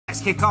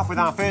Let's kick off with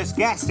our first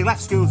guest. He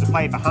left school to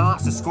play for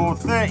Hearts, has scored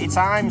 30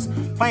 times,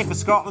 played for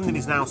Scotland and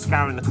is now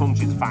scouring the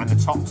country to find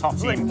the top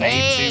team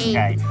paying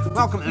 2K.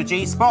 Welcome to the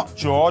G-Spot,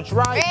 George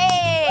Wright.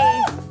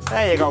 Hey!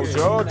 There you go,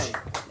 George.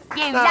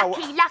 You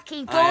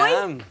lucky boy.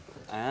 I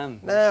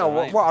am. Now,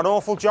 Right. what an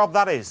awful job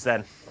that is,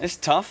 then. It's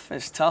tough,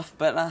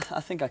 but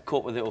I think I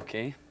cope with it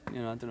okay.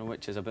 You know, I don't know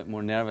which is a bit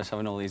more nervous,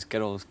 having all these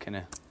girls kind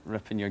of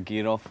ripping your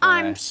gear off.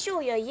 I'm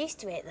sure you're used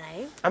to it,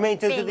 though. I mean,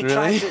 do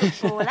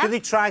they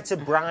try to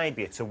bribe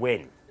you to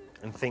win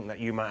and think that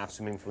you might have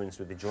some influence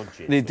with the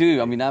judges? They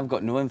do. I mean, I've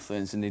got no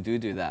influence, and they do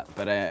that.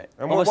 But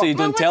what obviously, you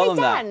don't tell them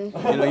that.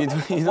 Done? You know, you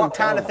don't What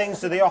kind of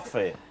things do they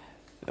offer?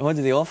 What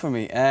do they offer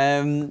me?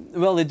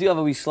 Well, they do have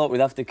a wee slot where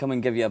they have to come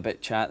and give you a bit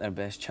chat, their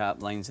best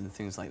chat lines and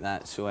things like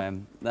that.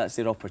 So that's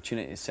their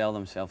opportunity to sell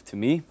themselves to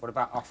me. What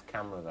about off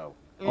camera, though?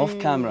 Off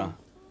camera?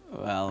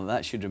 Well,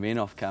 that should remain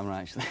off camera,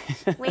 actually.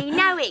 We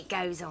know it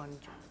goes on,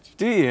 George.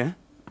 Do you?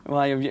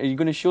 Why, are you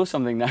going to show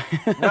something now?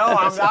 No,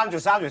 I'm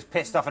just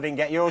pissed off I didn't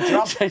get your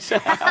job.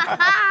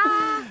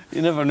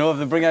 You never know, if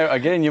they bring out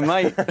again, you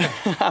might. But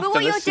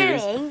what you're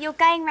doing, you're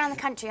going around the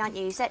country, aren't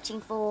you,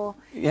 searching for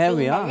the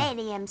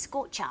Millennium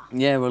Scorcher?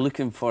 Yeah, we're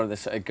looking for the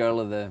sort of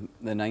girl of the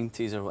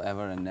 90s or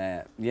whatever, and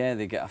yeah,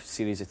 they get a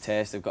series of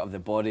tests. They've got to have the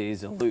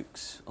bodies, the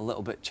looks, a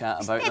little bit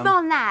chat about them.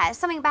 On that,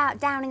 something about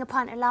downing a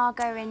pint of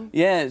lager and...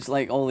 Yeah, it's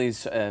like all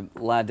these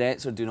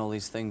ladettes are doing all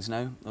these things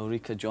now.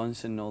 Ulrika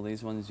Johnson, all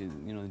these ones, you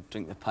know,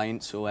 drink the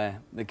pint. So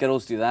the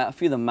girls do that. A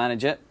few of them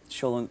manage it,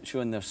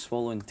 showing their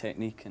swallowing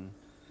technique, and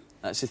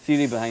that's the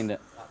theory behind it.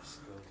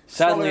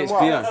 Sadly, it's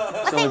beer.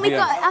 I think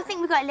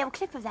we've got a little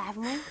clip of that,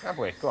 haven't we? Have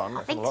we? Go on,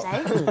 I think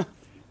so.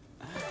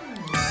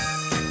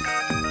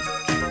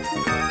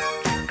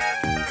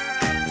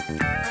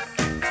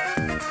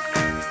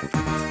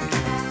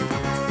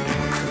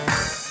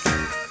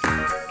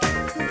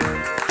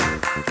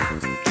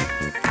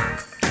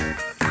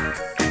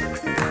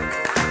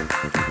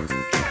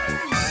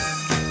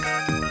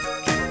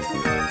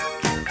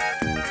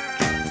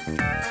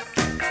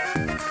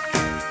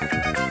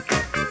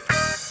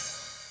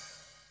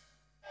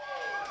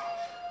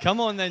 Come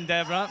on then,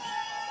 Deborah.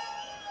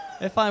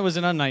 If I was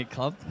in a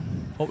nightclub,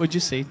 what would you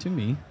say to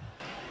me?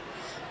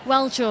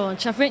 Well,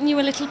 George, I've written you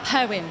a little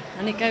poem,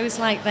 and it goes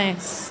like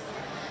this.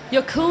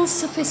 You're cool,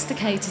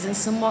 sophisticated, and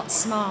somewhat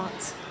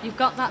smart. You've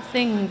got that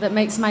thing that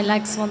makes my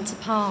legs want to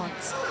part.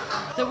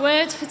 The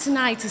word for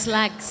tonight is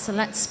legs, so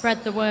let's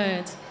spread the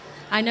word.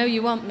 I know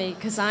you want me,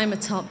 'cause I'm a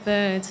top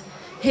bird.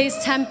 Here's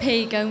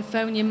 10p, go and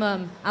phone your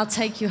mum. I'll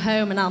take you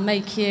home and I'll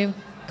make you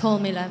call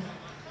me love.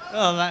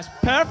 Oh, that's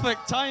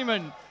perfect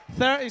timing.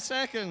 30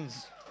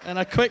 seconds and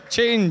a quick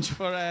change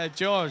for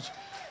George.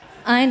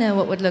 I know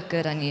what would look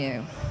good on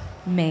you.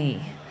 Me.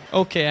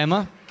 OK,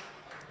 Emma,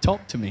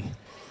 talk to me.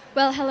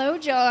 Well, hello,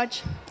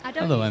 George. I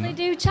don't usually Emma.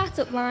 do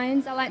chat-up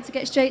lines. I like to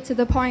get straight to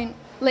the point,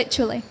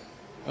 literally.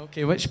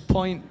 OK, which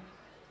point,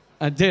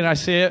 dare I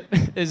say it,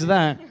 is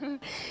that?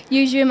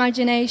 Use your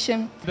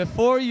imagination.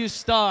 Before you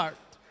start,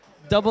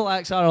 double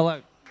acts are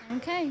allowed.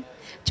 OK. Do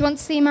you want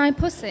to see my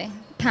pussy,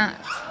 cat?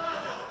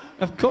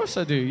 Of course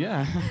I do,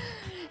 yeah.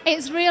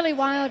 It's really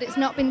wild. It's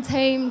not been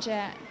tamed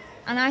yet.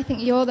 And I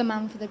think you're the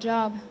man for the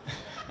job.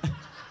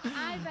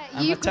 I bet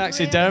I'm a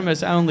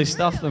taxidermist. I only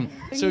stuff them.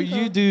 So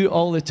you do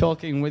all the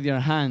talking with your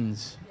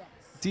hands. Yes.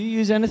 Do you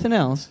use anything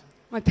else?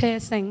 My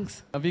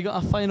piercings. Have you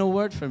got a final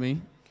word for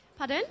me?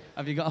 Pardon?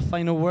 Have you got a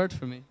final word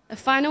for me? A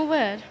final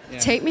word? Yeah.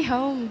 Take me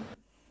home.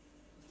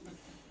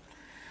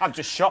 I've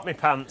just shot my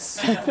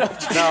pants.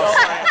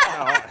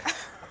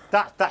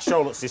 That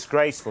show looks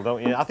disgraceful,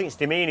 don't you? I think it's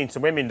demeaning to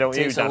women, don't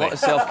you, Takes Danny? a lot of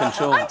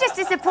self-control. I'm just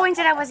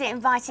disappointed I wasn't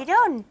invited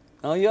on.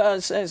 Oh, yeah,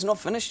 it's not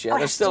finished yet. Oh,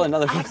 There's still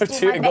another I one have or to do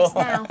two my to go. best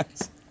now.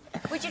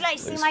 Would you like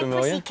to see Looks my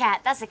familiar. pussy cat?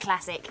 That's a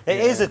classic.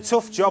 It is a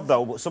tough job,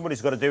 though, but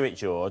somebody's got to do it,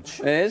 George.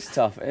 It is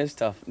tough, it is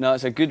tough. No,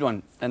 it's a good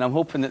one. And I'm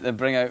hoping that they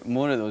bring out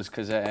more of those,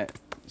 because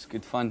it's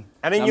good fun.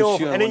 And in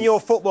your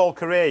football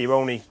career, you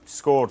only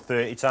scored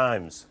 30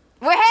 times.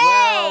 Well,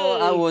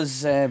 I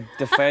was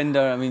defender.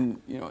 I mean,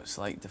 you know, it's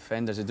like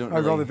defenders. I don't really...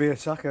 I'd rather be a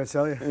attacker, I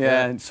tell you.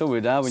 Yeah, and so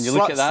would I. When you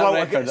look at that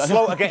record...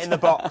 Slow to get in the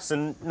box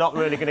and not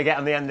really going to get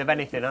on the end of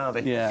anything, are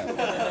they? Yeah.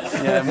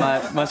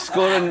 Yeah, my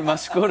scoring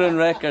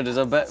record is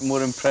a bit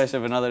more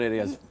impressive in other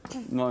areas,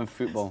 not in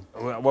football.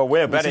 Well,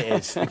 we'll bet it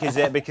is,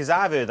 because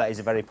I've heard that he's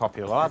a very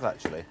popular lad,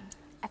 actually.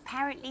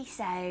 apparently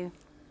so.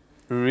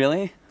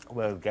 Really?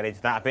 We'll get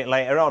into that a bit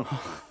later on.